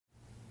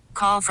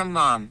Call from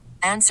mom.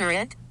 Answer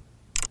it.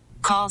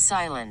 Call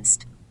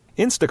silenced.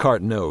 Instacart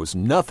knows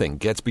nothing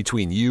gets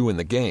between you and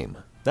the game.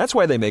 That's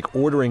why they make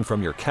ordering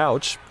from your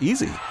couch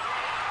easy.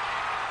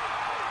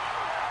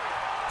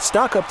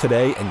 Stock up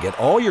today and get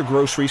all your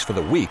groceries for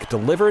the week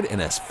delivered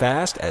in as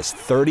fast as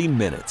 30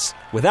 minutes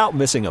without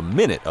missing a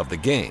minute of the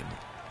game.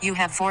 You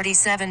have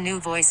 47 new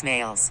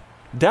voicemails.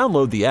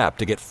 Download the app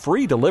to get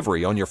free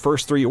delivery on your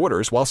first 3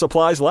 orders while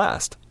supplies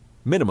last.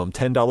 Minimum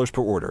 $10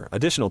 per order.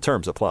 Additional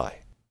terms apply.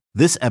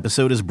 This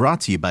episode is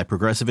brought to you by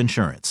Progressive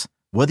Insurance.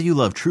 Whether you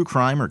love true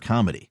crime or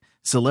comedy,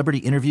 celebrity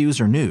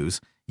interviews or news,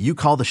 you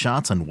call the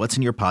shots on what's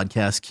in your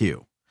podcast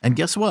queue. And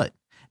guess what?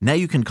 Now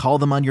you can call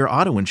them on your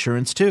auto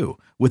insurance too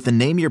with the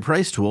Name Your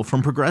Price tool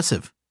from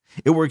Progressive.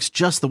 It works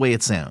just the way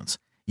it sounds.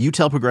 You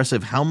tell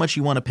Progressive how much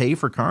you want to pay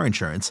for car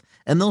insurance,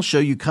 and they'll show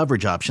you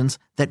coverage options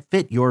that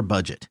fit your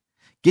budget.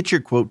 Get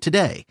your quote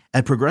today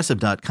at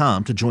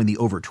Progressive.com to join the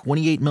over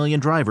 28 million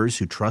drivers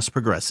who trust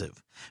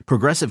Progressive.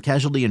 Progressive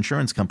Casualty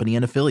Insurance Company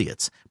and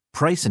Affiliates.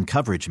 Price and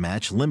coverage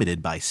match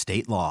limited by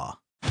state law.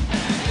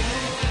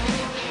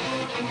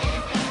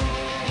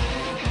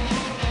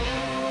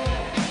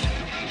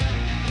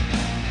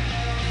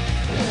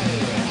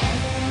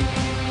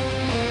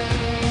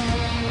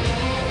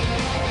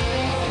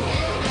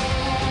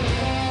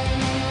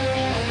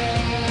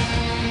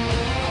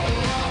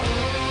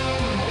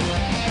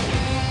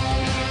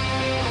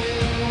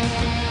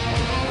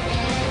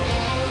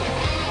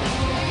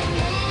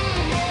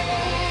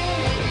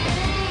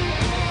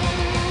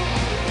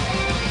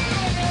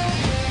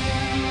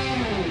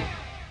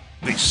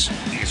 This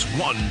is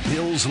One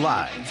Bills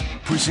Live,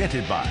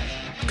 presented by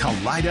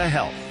Kaleida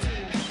Health.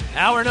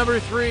 Hour number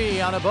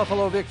 3 on a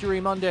Buffalo Victory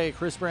Monday.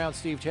 Chris Brown,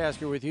 Steve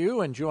Tasker with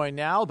you, and joined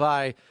now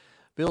by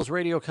Bills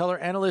radio color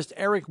analyst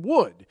Eric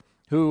Wood,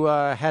 who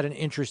had an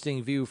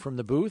interesting view from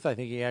the booth. I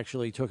think he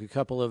actually took a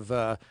couple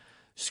of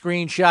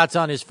screenshots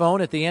on his phone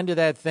at the end of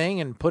that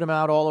thing and put them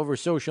out all over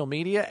social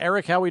media.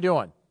 Eric, how we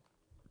doing?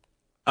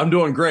 I'm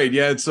doing great.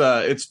 Yeah,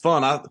 it's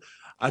fun.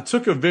 I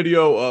took a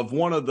video of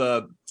one of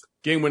the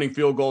game-winning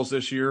field goals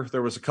this year.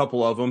 There was a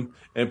couple of them,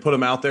 and put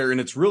them out there.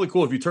 And it's really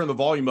cool. If you turn the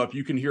volume up,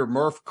 you can hear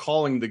Murph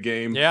calling the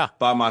game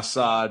by my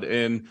side.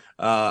 And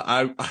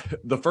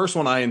the first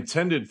one I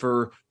intended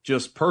for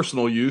just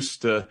personal use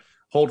to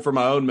hold for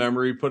my own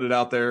memory, put it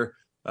out there.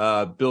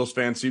 Bills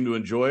fans seem to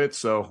enjoy it,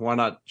 so why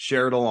not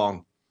share it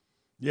along?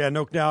 Yeah,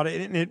 no doubt.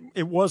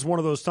 It was one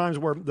of those times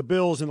where the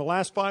Bills in the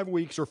last 5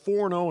 weeks are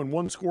 4-0 in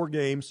one-score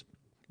games.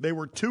 They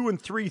were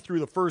 2-3 through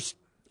the first,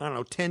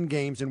 10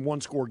 games in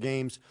one-score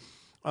games.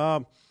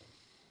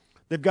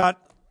 They've got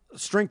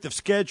strength of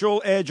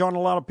schedule edge on a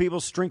lot of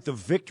people, strength of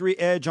victory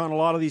edge on a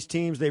lot of these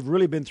teams. They've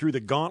really been through the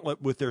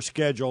gauntlet with their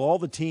schedule. All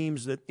the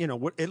teams that,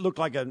 it looked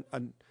like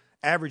an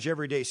average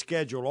everyday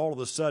schedule. All of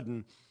a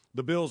sudden,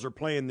 the Bills are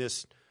playing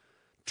this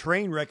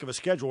train wreck of a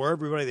schedule where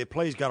everybody they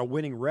play has got a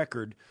winning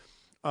record.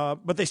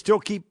 But they still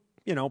keep,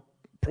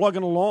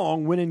 plugging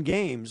along, winning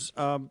games.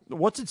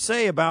 What's it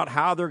say about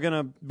how they're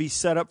going to be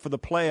set up for the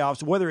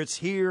playoffs, whether it's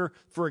here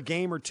for a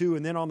game or two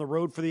and then on the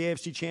road for the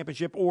AFC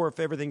Championship, or if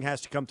everything has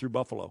to come through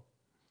Buffalo?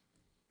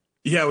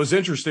 Yeah, it was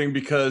interesting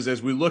because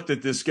as we looked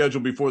at this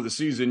schedule before the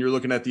season, you're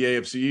looking at the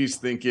AFC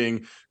East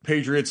thinking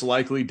Patriots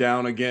likely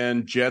down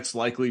again, Jets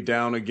likely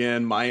down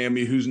again,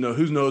 Miami, who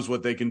knows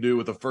what they can do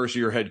with a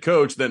first-year head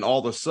coach. Then all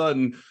of a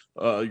sudden,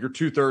 you're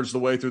 2/3 of the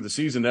way through the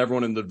season.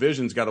 Everyone in the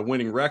division's got a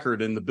winning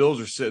record, and the Bills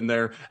are sitting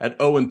there at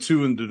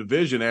 0-2 in the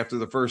division after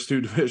the first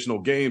 2 divisional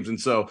games. And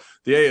so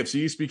the AFC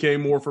East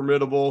became more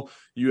formidable.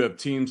 You have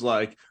teams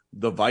like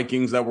the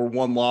Vikings that were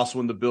 1 loss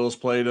when the Bills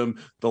played them,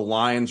 the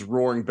Lions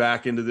roaring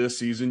back into this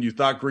season. You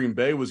thought Green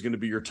Bay was going to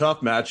be your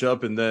tough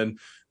matchup, and then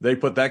they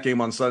put that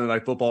game on Sunday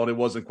Night Football, and it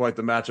wasn't quite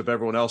the matchup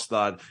everyone else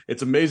thought.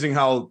 It's amazing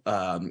how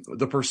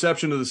the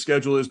perception of the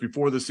schedule is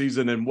before the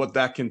season and what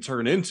that can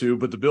turn into.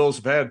 But the Bills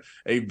have had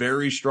a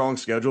very strong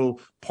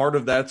schedule. Part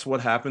of that's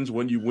what happens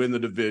when you win the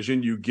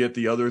division. You get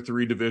the other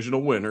 3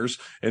 divisional winners.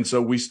 And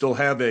so we still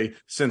have a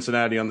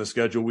Cincinnati on the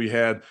schedule. We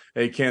had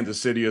a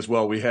Kansas City as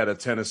well. We had a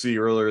Tennessee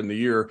earlier in the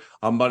year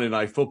on Monday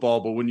Night Football.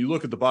 But when you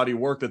look at the body of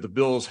work that the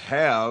Bills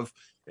have,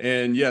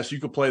 and yes,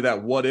 you could play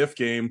that what-if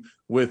game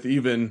with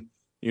even –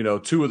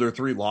 2 of their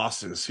 3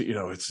 losses,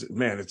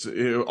 it's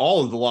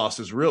all of the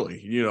losses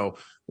really, you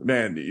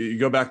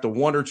go back to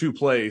 1 or 2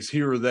 plays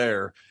here or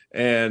there,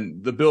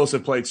 and the Bills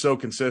have played so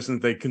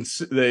consistent. They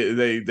clinched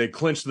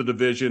the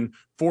division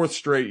 4th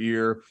straight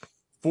year,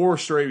 4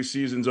 straight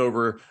seasons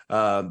over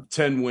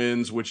 10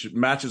 wins, which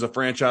matches a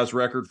franchise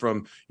record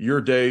from your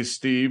days,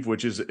 Steve,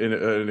 which is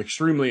an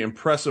extremely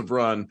impressive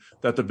run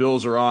that the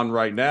Bills are on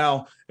right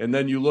now. And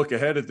then you look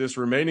ahead at this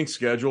remaining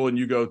schedule and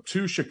you go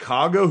to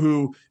Chicago,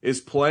 who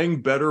is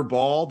playing better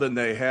ball than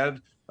they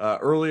had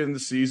early in the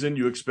season.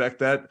 You expect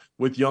that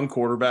with young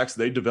quarterbacks,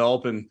 they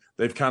develop and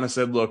they've kind of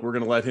said, look, we're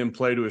going to let him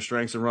play to his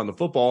strengths and run the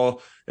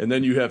football. And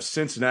then you have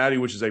Cincinnati,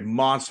 which is a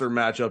monster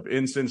matchup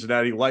in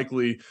Cincinnati,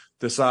 likely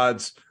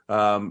decides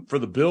for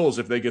the Bills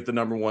if they get the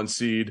number 1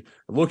 seed.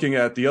 Looking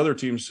at the other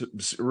team's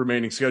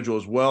remaining schedule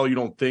as well, you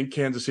don't think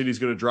Kansas City is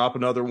going to drop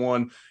another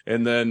one.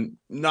 And then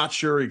not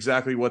sure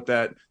exactly what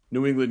that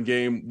New England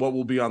game, what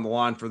will be on the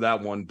line for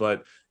that one.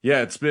 But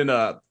yeah, it's been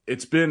a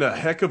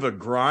heck of a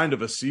grind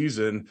of a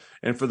season.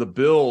 And for the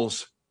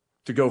Bills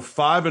to go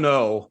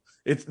 5-0,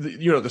 it's,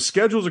 the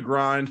schedule's a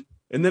grind.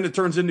 And then it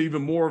turns into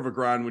even more of a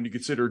grind when you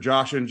consider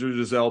Josh injures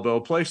his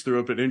elbow, plays through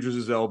it, but injures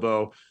his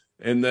elbow.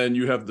 And then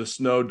you have the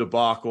snow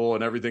debacle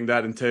and everything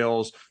that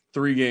entails.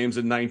 3 games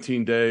in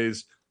 19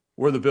 days.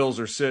 Where the Bills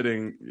are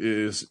sitting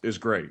is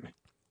great.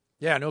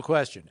 Yeah, no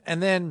question.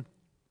 And then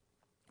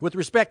with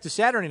respect to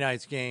Saturday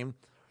night's game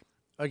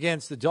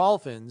against the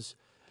Dolphins,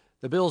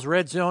 the Bills'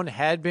 red zone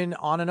had been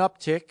on an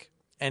uptick,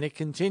 and it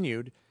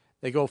continued.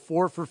 They go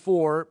 4 for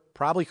 4,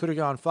 probably could have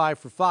gone 5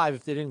 for 5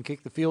 if they didn't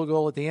kick the field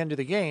goal at the end of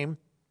the game.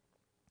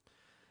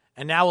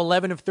 And now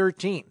 11 of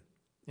 13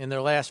 in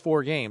their last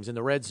 4 games in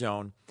the red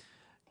zone.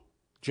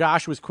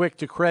 Josh was quick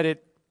to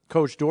credit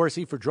Coach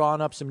Dorsey for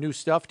drawing up some new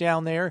stuff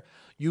down there.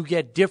 You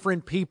get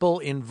different people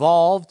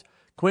involved.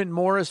 Quentin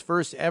Morris,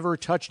 first ever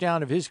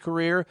touchdown of his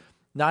career.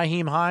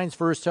 Nyheim Hines,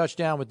 first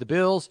touchdown with the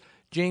Bills.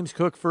 James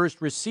Cook,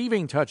 first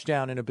receiving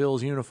touchdown in a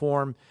Bills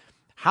uniform.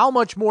 How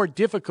much more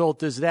difficult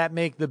does that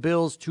make the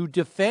Bills to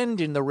defend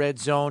in the red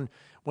zone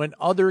when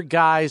other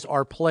guys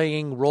are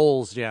playing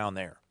roles down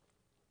there?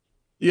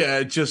 Yeah,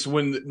 it just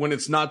when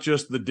it's not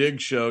just the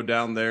dig show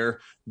down there,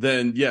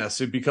 then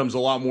yes, it becomes a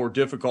lot more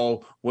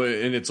difficult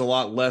and it's a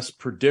lot less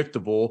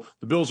predictable.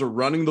 The Bills are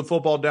running the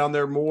football down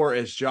there more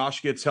as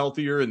Josh gets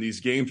healthier and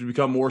these games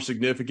become more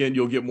significant.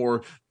 You'll get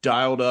more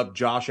dialed up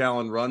Josh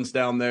Allen runs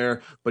down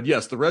there. But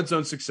yes, the red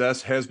zone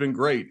success has been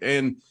great.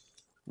 And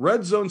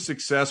red zone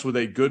success with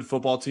a good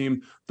football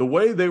team, the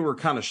way they were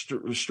kind of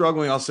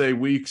struggling, I'll say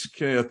weeks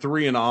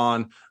 3 and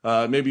on,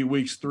 maybe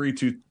weeks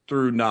 3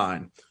 through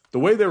 9. The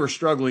way they were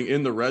struggling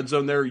in the red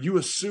zone there, you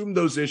assume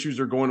those issues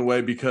are going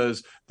away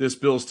because this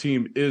Bills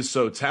team is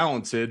so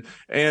talented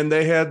and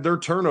they had their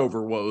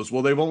turnover woes.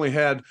 Well, they've only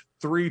had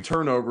 3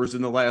 turnovers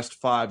in the last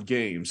 5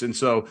 games. And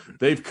so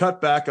they've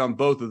cut back on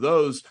both of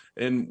those.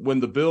 And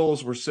when the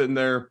Bills were sitting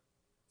there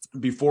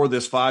before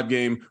this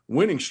 5-game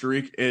winning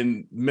streak,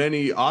 and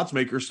many odds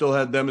makers still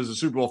had them as a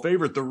Super Bowl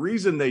favorite. The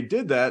reason they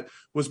did that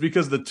was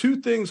because the 2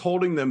 things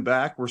holding them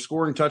back were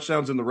scoring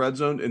touchdowns in the red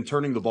zone and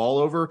turning the ball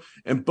over.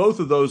 And both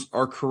of those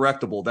are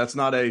correctable. That's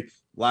not a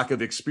lack of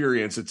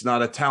experience. It's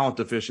not a talent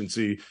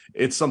deficiency.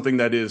 It's something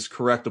that is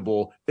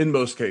correctable in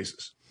most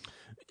cases.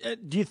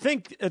 Do you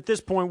think at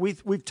this point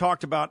we've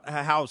talked about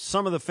how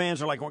some of the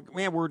fans are like,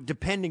 man, we're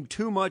depending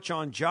too much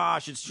on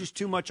Josh. It's just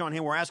too much on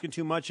him. We're asking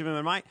too much of him.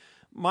 And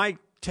my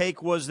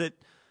take was that,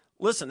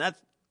 listen,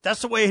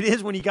 that's the way it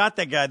is when you got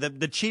that guy.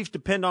 The Chiefs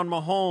depend on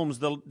Mahomes.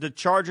 The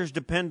Chargers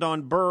depend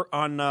on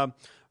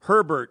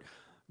Herbert.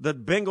 The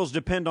Bengals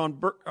depend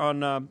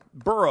on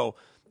Burrow.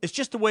 It's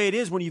just the way it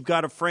is when you've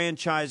got a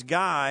franchise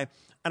guy.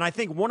 And I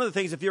think one of the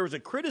things, if there was a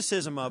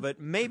criticism of it,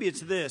 maybe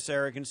it's this,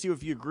 Eric, and see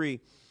if you agree.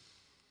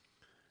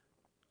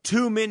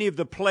 Too many of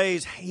the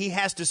plays, he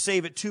has to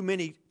save it too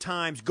many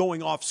times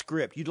going off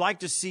script. You'd like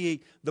to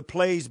see the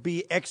plays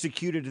be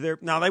executed there.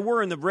 Now, they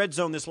were in the red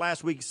zone this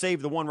last week,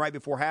 saved the one right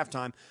before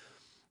halftime.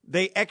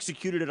 They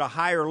executed at a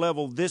higher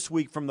level this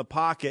week from the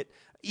pocket.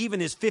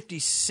 Even his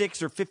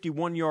 56 or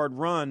 51-yard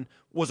run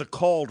was a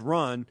called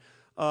run,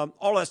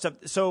 all that stuff.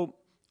 So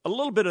a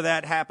little bit of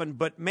that happened.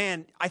 But,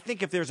 man, I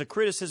think if there's a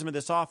criticism of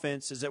this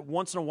offense is that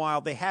once in a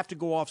while they have to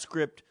go off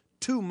script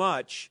too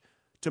much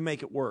to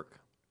make it work.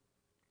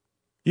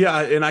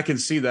 Yeah, and I can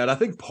see that. I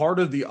think part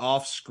of the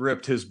off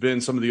script has been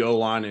some of the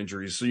O-line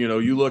injuries. So,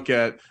 you look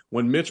at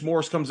when Mitch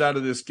Morse comes out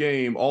of this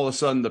game, all of a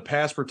sudden the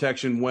pass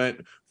protection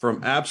went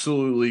from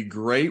absolutely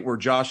great where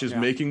Josh is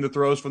making the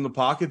throws from the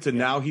pocket to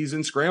now he's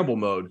in scramble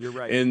mode. You're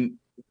right. And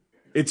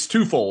it's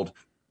twofold.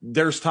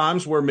 There's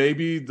times where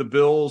maybe the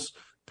Bills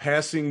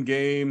passing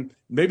game,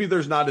 maybe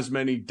there's not as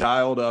many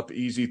dialed up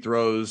easy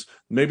throws.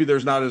 Maybe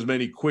there's not as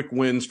many quick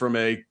wins from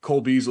a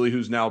Cole Beasley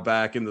who's now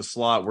back in the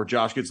slot where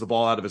Josh gets the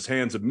ball out of his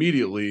hands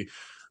immediately.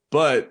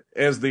 But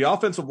as the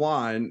offensive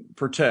line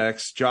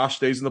protects, Josh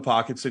stays in the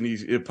pockets and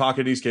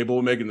he's capable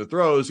of making the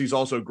throws. He's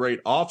also great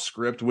off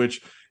script,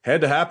 which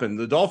had to happen.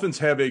 The Dolphins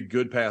have a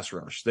good pass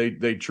rush.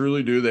 They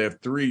truly do. They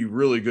have 3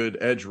 really good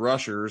edge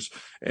rushers.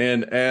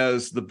 And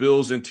as the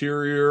Bills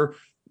interior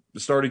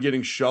started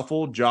getting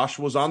shuffled, Josh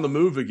was on the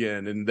move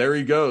again, and there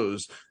he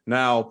goes.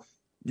 Now,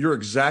 you're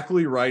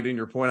exactly right in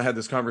your point. I had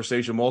this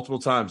conversation multiple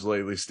times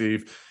lately,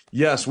 Steve.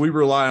 Yes, we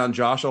rely on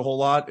Josh a whole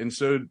lot, and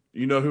so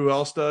you know who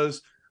else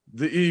does?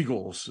 The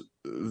Eagles,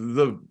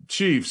 the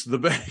Chiefs, the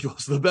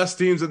Bengals, the best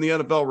teams in the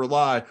NFL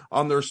rely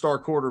on their star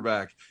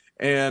quarterback.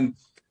 And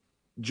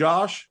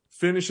Josh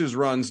finishes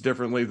runs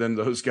differently than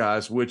those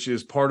guys, which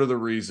is part of the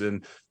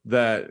reason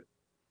that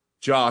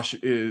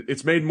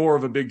it's made more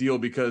of a big deal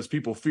because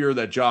people fear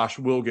that Josh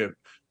will get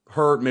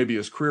hurt. Maybe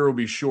his career will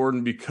be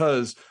shortened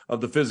because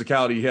of the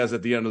physicality he has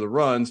at the end of the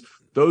runs.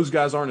 Those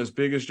guys aren't as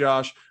big as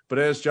Josh, but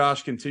as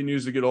Josh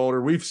continues to get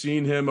older, we've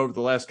seen him over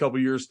the last couple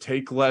of years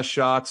take less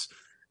shots.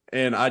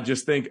 And I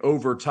just think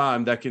over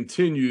time that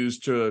continues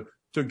to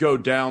go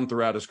down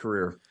throughout his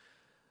career.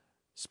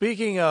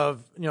 Speaking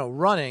of,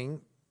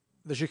 running,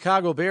 the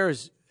Chicago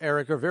Bears,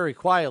 Eric, are very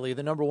quietly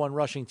the number one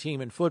rushing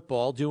team in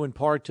football, due in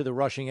part to the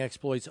rushing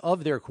exploits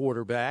of their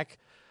quarterback.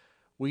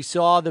 We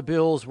saw the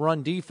Bills'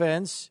 run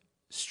defense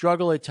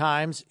struggle at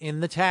times in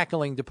the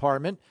tackling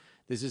department.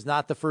 This is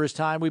not the first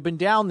time we've been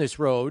down this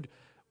road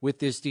with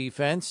this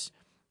defense.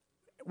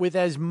 With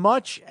as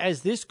much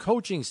as this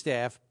coaching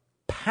staff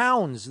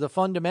pounds the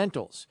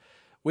fundamentals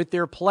with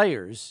their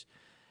players,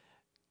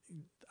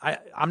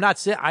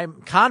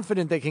 I'm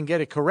confident they can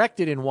get it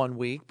corrected in 1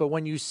 week, but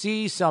when you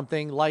see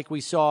something like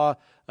we saw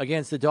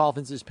against the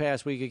Dolphins this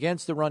past week,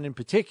 against the run in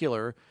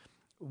particular,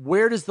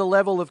 where does the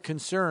level of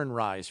concern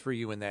rise for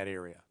you in that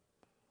area?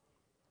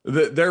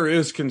 There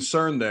is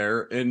concern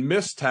there, and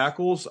missed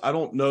tackles, I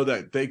don't know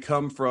that they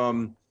come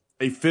from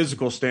a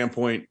physical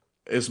standpoint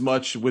as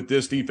much with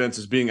this defense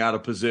as being out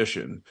of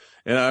position.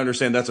 And I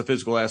understand that's a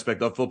physical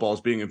aspect of football,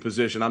 is being in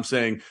position. I'm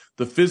saying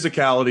the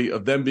physicality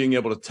of them being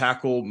able to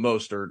tackle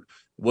Mostert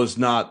was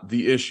not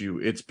the issue.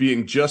 It's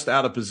being just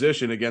out of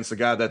position against a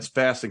guy that's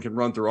fast and can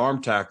run through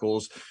arm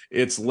tackles.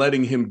 It's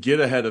letting him get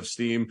ahead of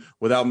steam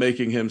without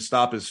making him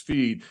stop his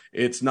feet.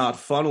 It's not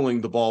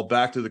funneling the ball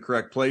back to the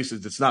correct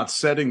places. It's not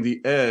setting the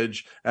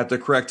edge at the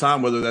correct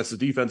time, whether that's the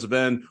defensive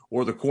end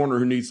or the corner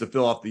who needs to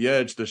fill off the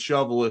edge to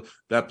shovel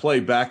that play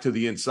back to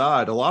the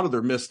inside. A lot of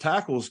their missed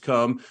tackles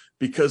come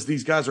because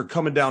these guys are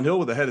coming downhill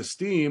with a head of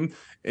steam.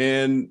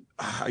 And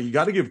you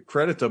got to give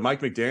credit to Mike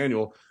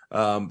McDaniel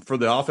for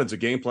the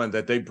offensive game plan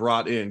that they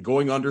brought in,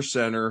 going under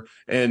center.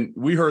 And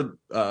we heard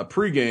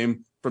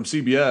pregame from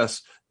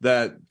CBS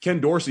that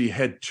Ken Dorsey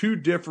had two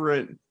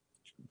different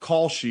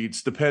call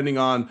sheets depending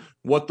on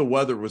what the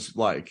weather was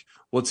like.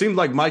 Well, it seemed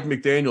like Mike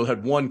McDaniel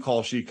had one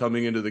call sheet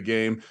coming into the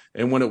game,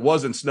 and when it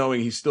wasn't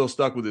snowing, he still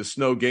stuck with his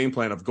snow game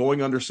plan of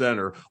going under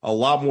center, a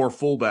lot more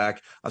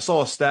fullback. I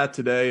saw a stat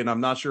today, and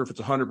I'm not sure if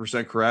it's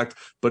 100% correct,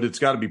 but it's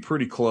got to be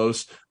pretty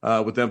close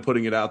with them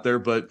putting it out there.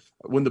 But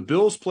when the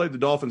Bills played the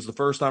Dolphins the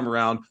first time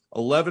around,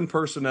 11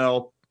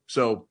 personnel,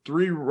 so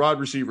 3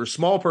 wide receivers,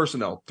 small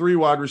personnel, 3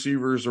 wide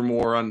receivers or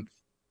more on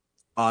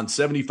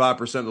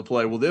 75% of the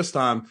play. Well, this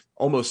time,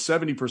 almost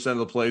 70% of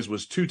the plays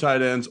was 2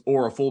 tight ends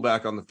or a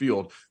fullback on the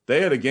field.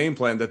 They had a game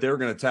plan that they were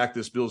going to attack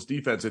this Bills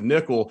defense in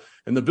nickel,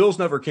 and the Bills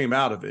never came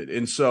out of it.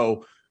 And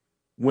so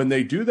when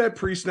they do that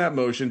pre-snap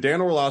motion,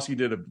 Dan Orlovsky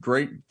did a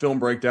great film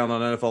breakdown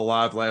on NFL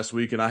Live last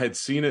week, and I had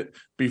seen it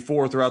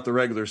before throughout the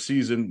regular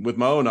season with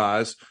my own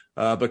eyes.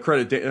 But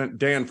credit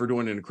Dan for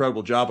doing an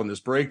incredible job on this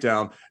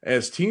breakdown.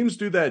 As teams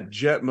do that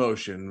jet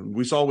motion,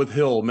 we saw with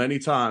Hill many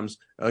times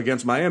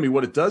against Miami,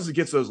 what it does is it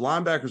gets those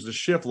linebackers to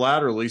shift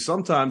laterally,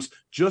 sometimes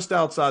just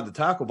outside the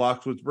tackle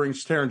box, which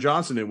brings Taron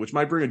Johnson in, which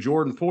might bring a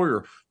Jordan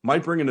Poyer,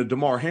 might bring in a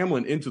Damar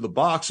Hamlin into the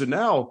box. And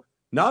now,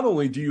 not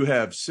only do you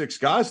have 6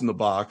 guys in the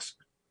box,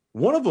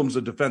 one of them's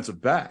a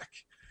defensive back.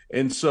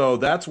 And so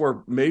that's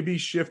where maybe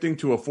shifting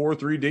to a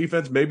 4-3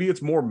 defense, maybe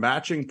it's more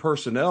matching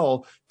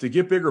personnel to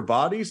get bigger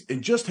bodies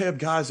and just have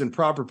guys in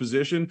proper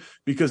position,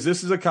 because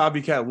this is a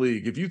copycat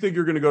league. If you think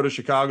you're going to go to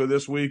Chicago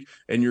this week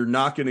and you're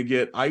not going to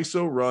get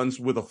ISO runs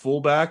with a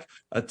fullback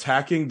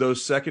attacking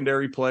those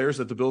secondary players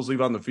that the Bills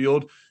leave on the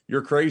field,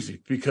 you're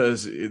crazy,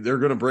 because they're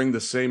going to bring the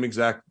same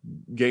exact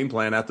game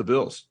plan at the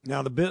Bills.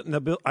 Now,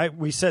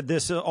 we said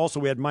this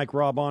also. We had Mike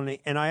Robb on,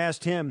 and I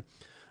asked him,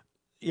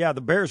 yeah,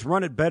 the Bears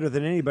run it better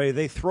than anybody.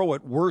 They throw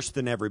it worse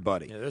than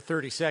everybody. Yeah, they're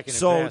 32nd in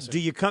so passing. do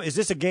you come? Is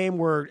this a game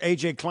where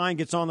A.J. Klein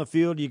gets on the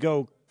field? You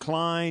go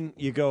Klein,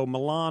 you go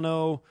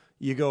Milano,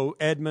 you go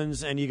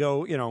Edmonds, and you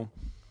go,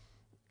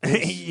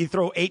 you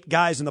throw 8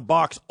 guys in the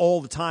box all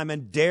the time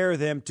and dare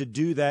them to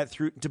do that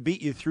to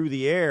beat you through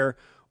the air.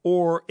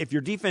 Or if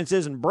your defense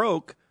isn't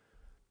broke,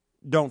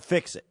 don't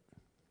fix it.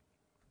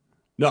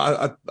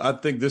 No, I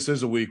think this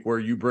is a week where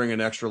you bring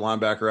an extra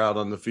linebacker out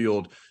on the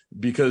field,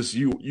 because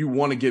you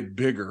want to get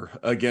bigger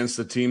against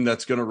a team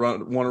that's going to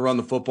want to run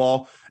the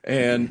football,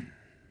 and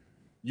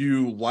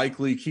you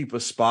likely keep a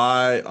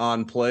spy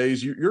on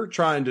plays. You're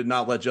trying to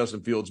not let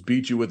Justin Fields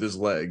beat you with his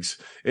legs.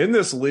 In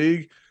this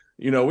league,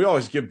 we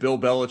always give Bill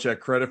Belichick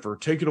credit for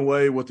taking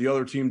away what the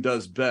other team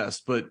does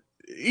best, but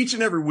each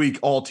and every week,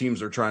 all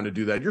teams are trying to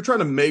do that. You're trying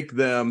to make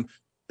them,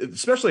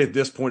 especially at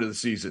this point of the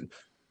season,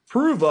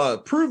 prove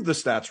the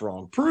stats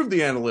wrong, prove the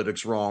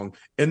analytics wrong,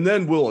 and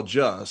then we'll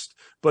adjust.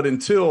 But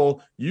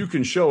until you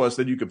can show us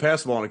that you can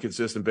pass the ball on a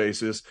consistent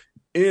basis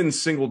in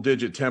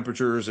single-digit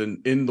temperatures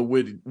and in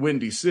the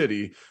windy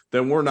city,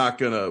 then we're not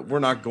going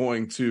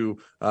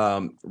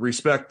to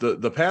respect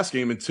the pass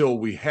game until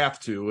we have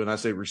to. And I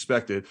say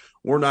respect it.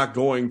 We're not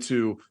going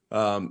to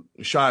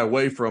shy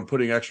away from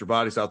putting extra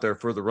bodies out there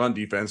for the run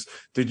defense.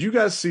 Did you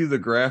guys see the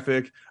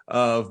graphic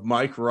of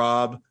Mike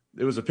Robb?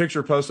 It was a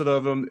picture posted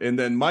of him, and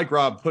then Mike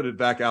Robb put it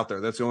back out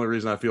there. That's the only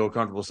reason I feel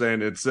comfortable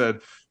saying it. It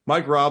said,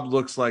 Mike Robb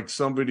looks like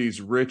somebody's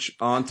rich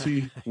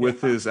auntie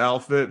with his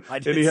outfit.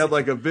 And he had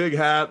like a big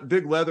hat,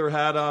 big leather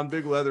hat on,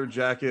 big leather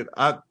jacket.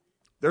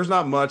 There's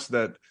not much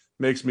that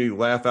makes me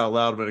laugh out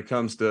loud when it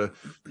comes to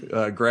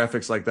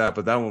graphics like that,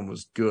 but that one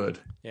was good.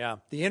 Yeah,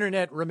 the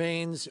internet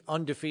remains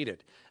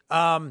undefeated.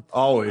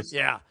 Always.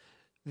 Yeah.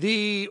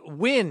 The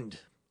wind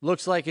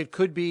looks like it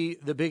could be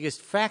the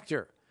biggest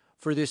factor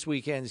for this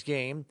weekend's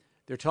game.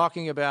 They're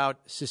talking about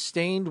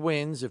sustained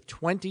winds of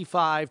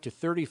 25 to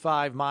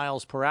 35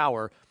 miles per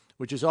hour,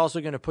 which is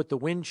also going to put the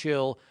wind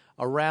chill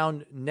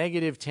around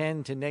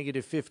 -10 to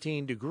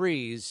 -15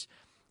 degrees.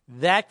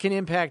 That can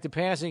impact the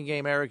passing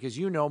game, Eric, as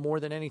you know,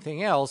 more than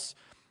anything else,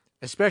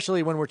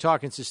 especially when we're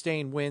talking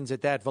sustained winds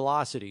at that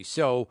velocity.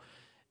 So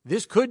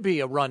this could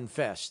be a run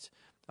fest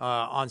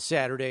on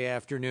Saturday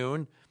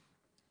afternoon.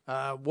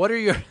 What are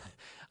your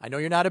 – I know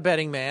you're not a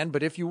betting man,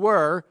 but if you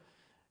were –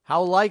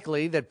 how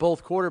likely that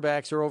both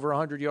quarterbacks are over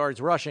 100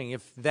 yards rushing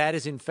if that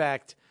is, in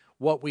fact,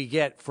 what we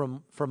get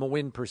from a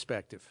win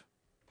perspective?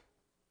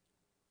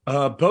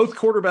 Both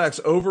quarterbacks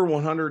over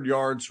 100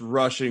 yards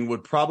rushing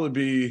would probably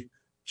be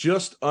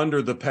just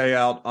under the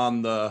payout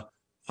on the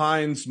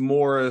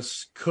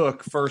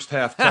Hines-Morris-Cook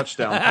first-half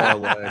touchdown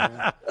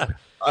parlay.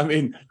 I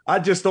mean, I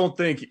just don't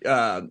think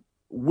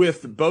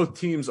with both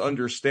teams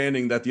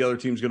understanding that the other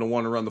team's going to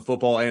want to run the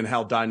football and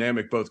how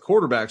dynamic both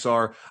quarterbacks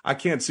are, I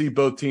can't see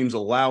both teams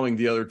allowing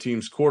the other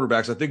team's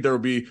quarterbacks. I think there will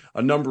be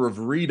a number of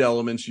read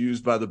elements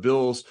used by the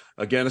Bills,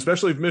 again,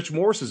 especially if Mitch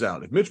Morse is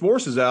out. If Mitch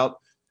Morse is out,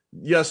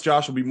 yes,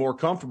 Josh will be more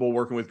comfortable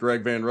working with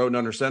Greg Van Roten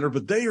under center,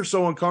 but they are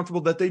so uncomfortable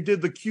that they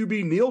did the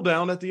QB kneel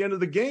down at the end of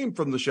the game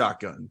from the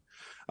shotgun.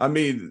 I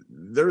mean,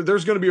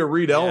 there's going to be a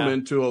read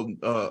element to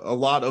a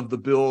lot of the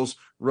Bills'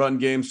 run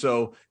game.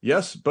 So,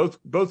 yes,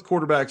 both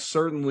quarterbacks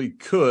certainly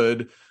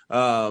could.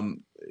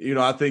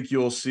 I think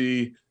you'll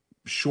see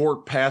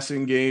short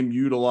passing game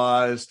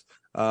utilized.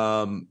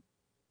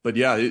 But,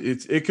 yeah,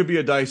 it could be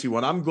a dicey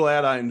one. I'm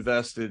glad I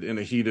invested in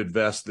a heated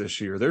vest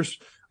this year. These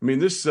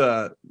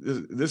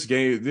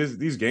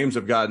games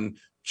have gotten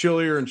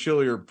chillier and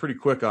chillier pretty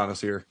quick on us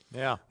here.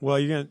 Yeah. Well,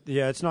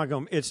 it's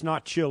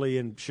not chilly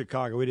in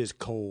Chicago. It is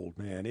cold,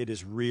 man. It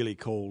is really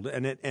cold.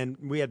 And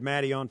we had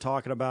Maddie on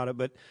talking about it,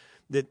 but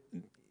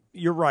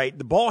you're right.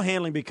 The ball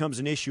handling becomes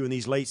an issue in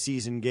these late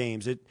season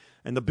games.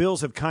 And the Bills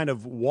have kind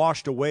of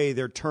washed away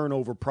their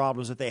turnover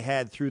problems that they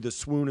had through the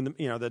swoon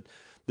and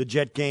the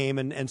Jet game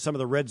and some of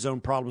the red zone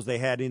problems they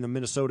had in the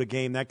Minnesota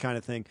game, that kind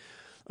of thing.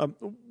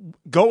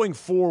 Going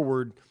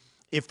forward,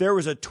 if there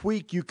was a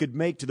tweak you could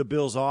make to the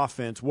Bills'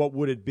 offense, what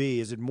would it be?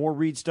 Is it more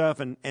read stuff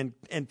and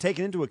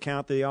taking into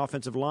account the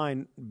offensive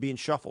line being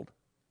shuffled?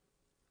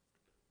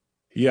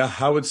 Yeah,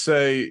 I would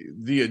say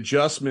the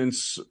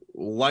adjustments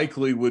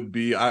likely would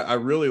be I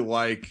really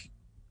like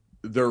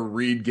their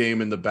read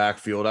game in the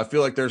backfield. I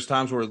feel like there's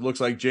times where it looks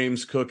like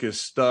James Cook is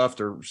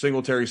stuffed or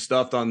Singletary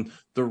stuffed on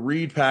the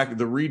read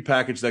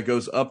package that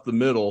goes up the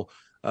middle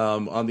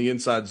on the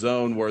inside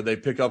zone where they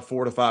pick up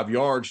 4 to 5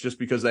 yards just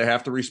because they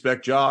have to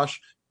respect Josh.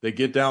 They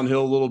get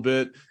downhill a little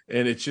bit,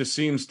 and it just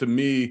seems to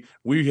me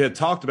we had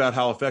talked about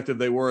how effective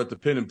they were at the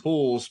pin and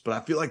pulls, but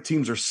I feel like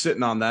teams are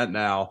sitting on that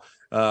now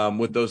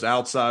with those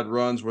outside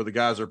runs where the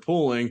guys are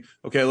pulling.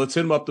 Okay, let's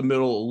hit them up the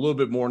middle a little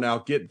bit more now,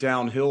 get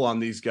downhill on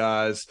these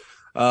guys,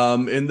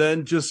 and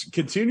then just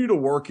continue to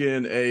work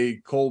in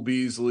a Cole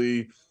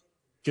Beasley,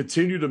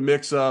 continue to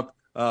mix up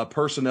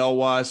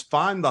personnel-wise,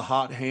 find the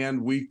hot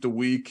hand week to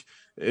week.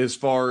 As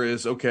far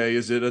as, okay,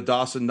 is it a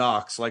Dawson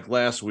Knox like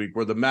last week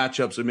where the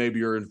matchups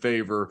maybe are in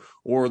favor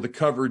or the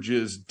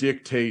coverages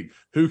dictate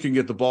who can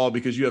get the ball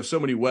because you have so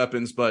many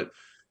weapons. But,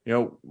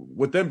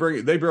 with them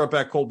they brought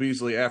back Cole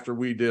Beasley after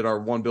we did our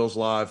One Bills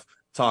Live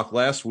talk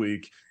last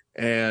week.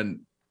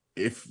 And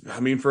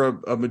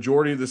for a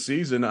majority of the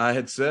season, I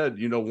had said,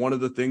 one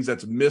of the things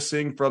that's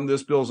missing from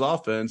this Bills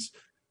offense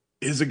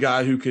is a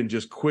guy who can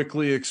just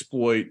quickly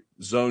exploit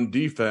zone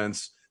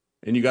defense.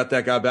 And you got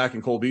that guy back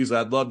in Cole Beasley.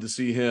 I'd love to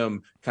see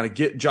him kind of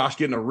get Josh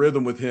getting a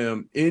rhythm with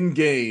him in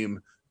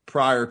game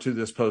prior to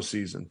this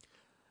postseason.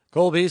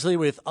 Cole Beasley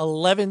with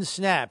 11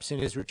 snaps in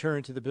his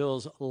return to the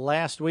Bills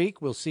last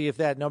week. We'll see if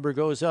that number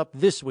goes up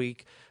this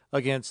week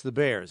against the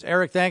Bears.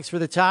 Eric, thanks for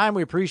the time.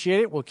 We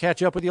appreciate it. We'll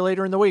catch up with you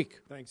later in the week.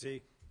 Thanks,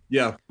 E.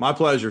 Yeah, my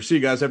pleasure. See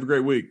you guys. Have a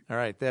great week. All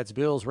right, that's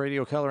Bills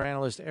radio color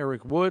analyst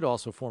Eric Wood,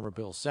 also former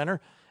Bills center.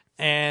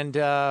 And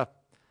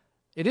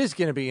it is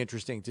going to be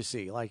interesting to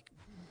see,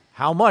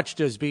 how much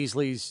does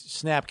Beasley's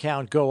snap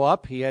count go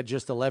up? He had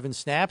just 11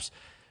 snaps.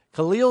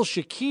 Khalil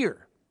Shakir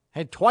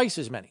had twice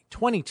as many,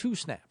 22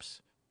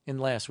 snaps in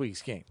last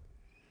week's game.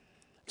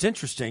 It's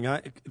interesting.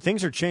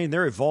 Things are changing.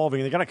 They're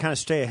evolving. They got to kind of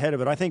stay ahead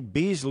of it. I think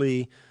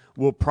Beasley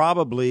will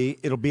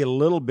it'll be a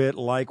little bit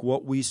like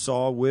what we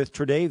saw with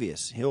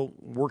Tre'Davious. He'll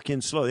work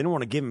in slow. They don't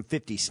want to give him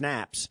 50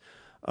 snaps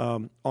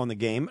on the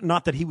game.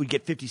 Not that he would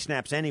get 50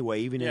 snaps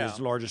anyway, even in his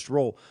largest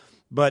role.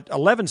 But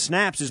 11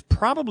 snaps is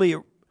probably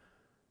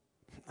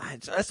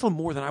that's a little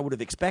more than I would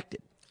have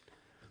expected.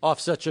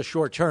 Off such a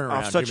short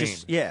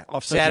turnaround,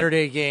 Off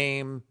Saturday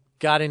game,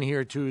 got in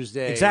here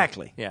Tuesday.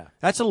 Exactly. Yeah.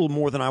 That's a little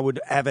more than I would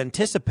have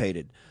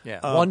anticipated. Yeah.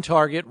 1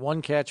 target,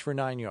 1 catch for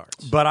 9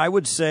 yards. But I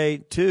would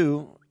say,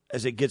 too,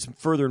 as it gets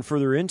further and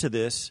further into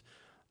this,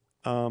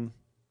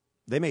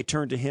 they may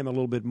turn to him a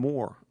little bit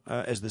more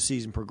as the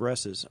season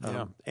progresses.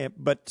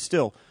 But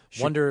still,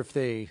 wonder if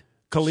they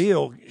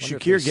Khalil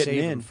Shakir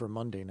getting in for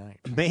Monday night.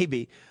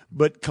 Maybe.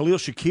 But Khalil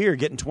Shakir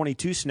getting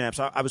 22 snaps,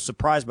 I was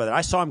surprised by that.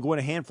 I saw him go in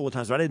a handful of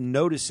times, but I didn't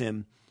notice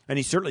him. And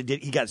he certainly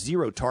did. He got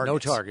 0 targets. No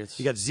targets.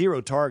 He got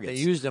 0 targets.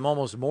 They used him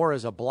almost more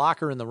as a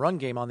blocker in the run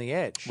game on the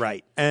edge.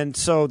 Right. And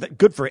so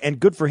good for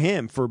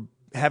him for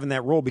having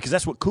that role, because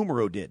that's what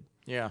Kumaro did.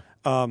 Yeah.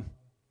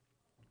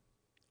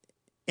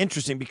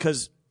 Interesting,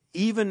 because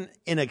even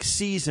in a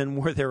season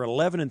where they're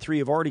 11-3,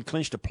 have already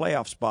clinched a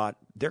playoff spot,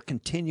 they're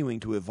continuing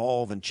to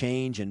evolve and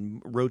change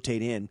and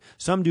rotate in.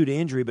 Some due to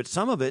injury, but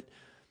some of it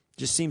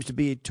just seems to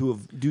be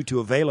due to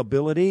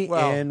availability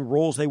and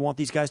roles they want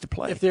these guys to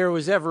play. If there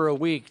was ever a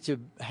week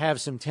to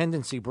have some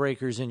tendency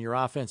breakers in your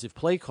offensive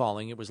play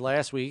calling, it was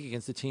last week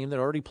against a team that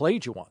already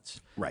played you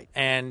once. Right.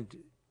 And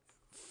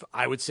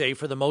I would say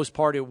for the most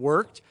part it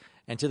worked,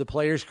 and to the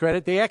players'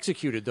 credit, they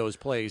executed those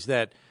plays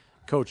that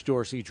Coach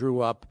Dorsey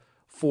drew up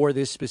for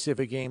this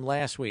specific game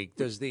last week.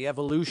 Does the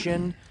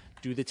evolution,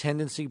 do the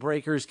tendency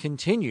breakers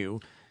continue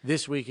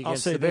this week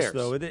against the Bears?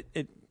 I'll say this,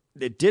 though.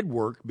 It did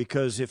work,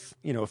 because if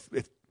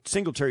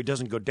Singletary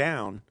doesn't go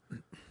down,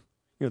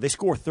 they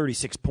score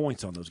 36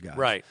 points on those guys.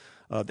 Right.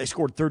 They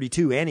scored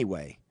 32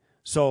 anyway.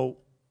 So,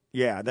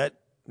 yeah,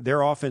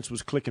 their offense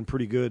was clicking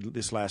pretty good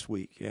this last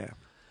week. Yeah.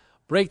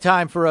 Break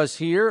time for us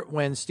here.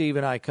 When Steve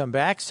and I come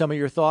back, some of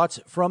your thoughts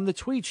from the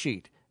tweet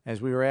sheet, as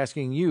we were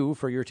asking you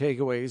for your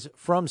takeaways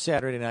from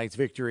Saturday night's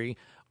victory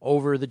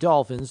over the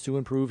Dolphins to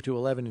improve to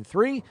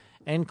 11-3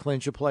 and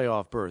clinch a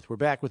playoff berth. We're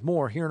back with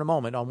more here in a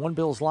moment on One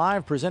Bills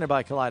Live, presented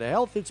by Kaleida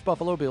Health. It's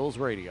Buffalo Bills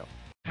Radio.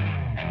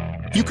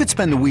 You could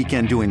spend the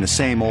weekend doing the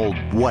same old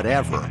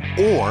whatever,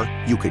 or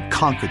you could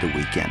conquer the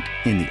weekend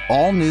in the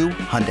all-new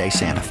Hyundai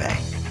Santa Fe.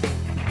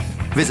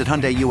 Visit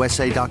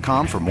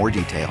HyundaiUSA.com for more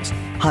details.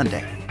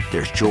 Hyundai,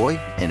 there's joy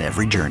in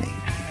every journey.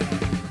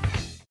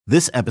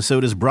 This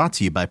episode is brought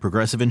to you by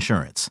Progressive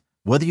Insurance.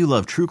 Whether you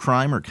love true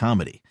crime or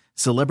comedy,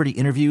 celebrity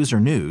interviews or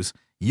news,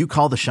 you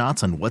call the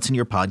shots on what's in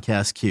your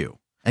podcast queue.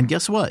 And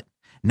guess what?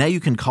 Now you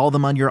can call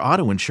them on your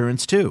auto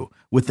insurance too,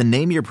 with the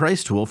Name Your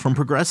Price tool from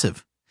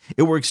Progressive.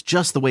 It works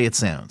just the way it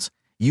sounds.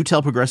 You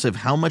tell Progressive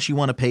how much you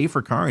want to pay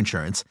for car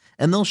insurance,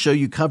 and they'll show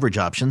you coverage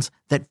options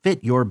that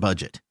fit your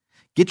budget.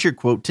 Get your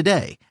quote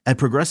today at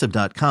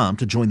Progressive.com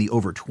to join the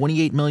over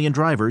 28 million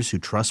drivers who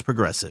trust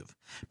Progressive.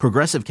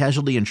 Progressive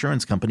Casualty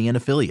Insurance Company and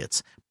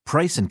Affiliates.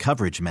 Price and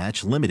coverage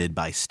match limited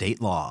by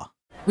state law.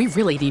 We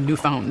really need new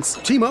phones.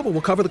 T-Mobile will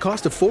cover the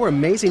cost of 4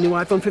 amazing new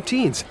iPhone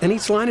 15s, and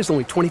each line is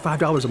only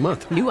 $25 a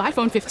month. New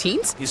iPhone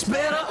 15s? It's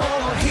better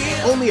over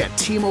here. Only at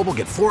T-Mobile,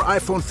 get 4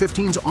 iPhone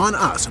 15s on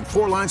us and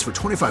 4 lines for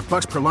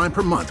 $25 per line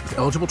per month with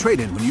eligible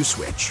trade-in when you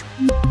switch.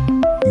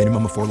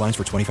 Minimum of 4 lines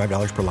for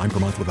 $25 per line per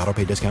month with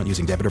autopay discount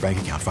using debit or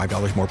bank account.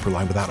 $5 more per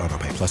line without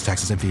autopay, plus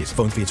taxes and fees.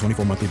 Phone fee at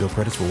 24 monthly bill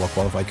credits for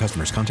well-qualified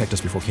customers. Contact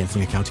us before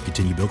canceling account to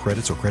continue bill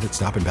credits or credit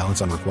stop and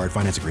balance on required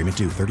finance agreement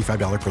due.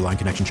 $35 per line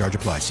connection charge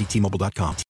applies. See T-Mobile.com.